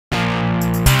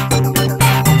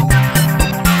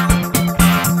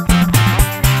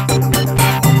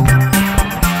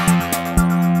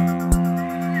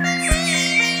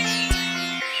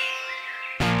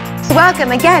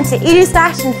Welcome again to Edie's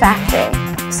Fashion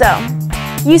Factory. So,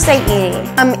 you say Edie.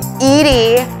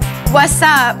 Edie, what's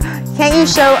up? Can't you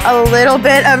show a little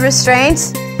bit of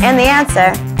restraint? And the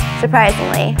answer,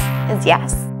 surprisingly, is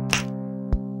yes.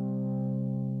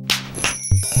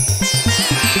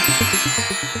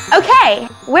 Okay,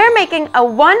 we're making a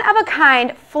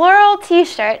one-of-a-kind floral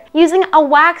t-shirt using a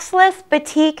waxless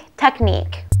batik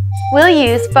technique. We'll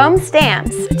use foam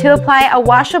stamps to apply a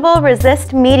washable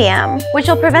resist medium, which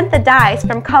will prevent the dyes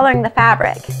from coloring the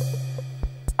fabric.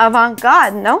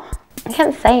 Avant-garde, no? I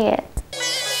can't say it.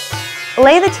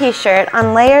 Lay the t-shirt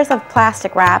on layers of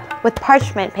plastic wrap with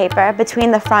parchment paper between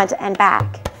the front and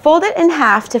back. Fold it in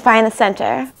half to find the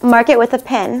center. Mark it with a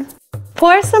pin.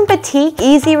 Pour some Batik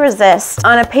Easy Resist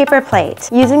on a paper plate.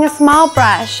 Using a small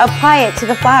brush, apply it to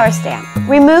the flower stamp.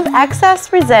 Remove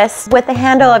excess resist with the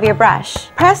handle of your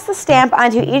brush. Press the stamp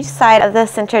onto each side of the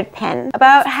centered pin,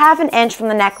 about ½ inch from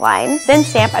the neckline, then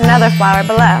stamp another flower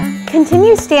below.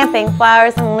 Continue stamping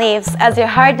flowers and leaves as your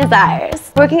heart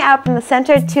desires, working out from the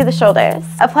center to the shoulders.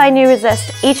 Apply new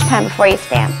resist each time before you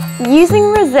stamp.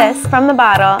 Using resist from the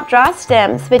bottle, draw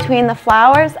stems between the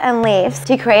flowers and leaves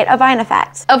to create a vine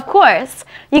effect. Of course,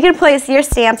 you can place your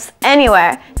stamps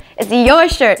anywhere. It's your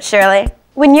shirt, Shirley.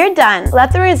 When you're done,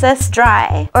 let the resist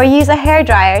dry or use a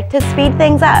hairdryer to speed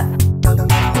things up.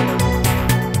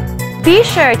 Be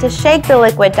sure to shake the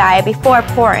liquid dye before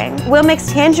pouring. We'll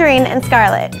mix tangerine and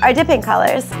scarlet, our dipping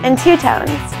colors, in 2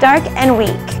 tones, dark and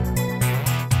weak.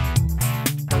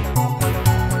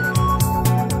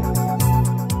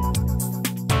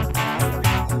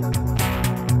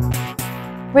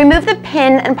 Remove the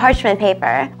pin and parchment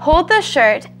paper. Hold the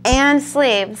shirt and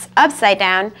sleeves upside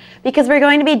down because we're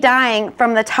going to be dyeing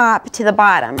from the top to the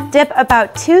bottom. Dip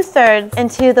about 2/3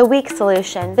 into the weak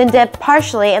solution, then dip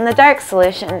partially in the dark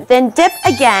solution, then dip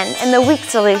again in the weak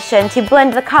solution to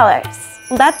blend the colors.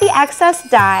 Let the excess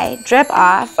dye drip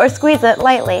off or squeeze it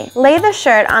lightly. Lay the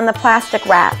shirt on the plastic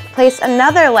wrap. Place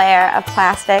another layer of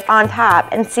plastic on top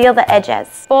and seal the edges.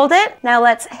 Fold it. Now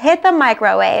let's hit the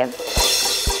microwave.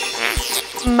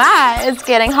 My, it's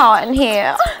getting hot in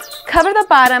here. Cover the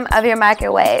bottom of your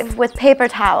microwave with paper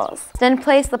towels. Then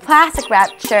place the plastic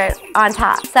wrapped shirt on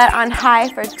top. Set on high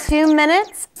for 2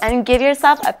 minutes and give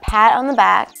yourself a pat on the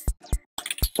back.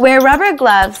 Wear rubber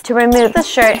gloves to remove the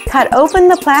shirt. Cut open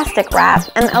the plastic wrap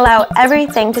and allow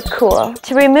everything to cool.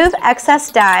 To remove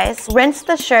excess dyes, rinse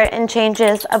the shirt in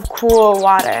changes of cool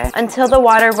water until the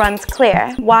water runs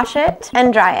clear. Wash it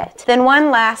and dry it. Then one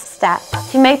last step.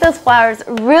 To make those flowers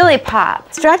really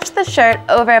pop, stretch the shirt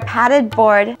over a padded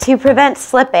board to prevent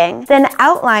slipping, then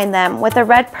outline them with a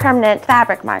red permanent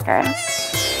fabric marker.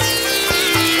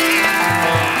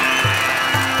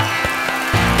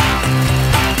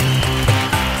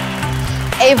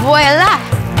 Et voila!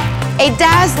 A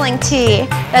dazzling tee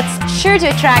that's sure to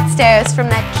attract stares from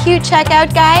that cute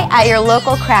checkout guy at your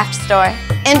local craft store.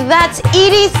 And that's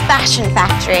Edie's Fashion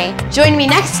Factory. Join me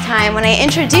next time when I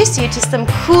introduce you to some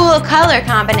cool color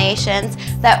combinations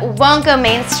that won't go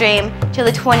mainstream till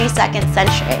the 22nd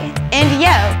century. And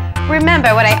yo,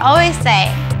 remember what I always say,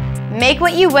 make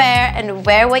what you wear and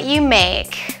wear what you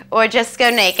make, or just go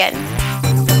naked.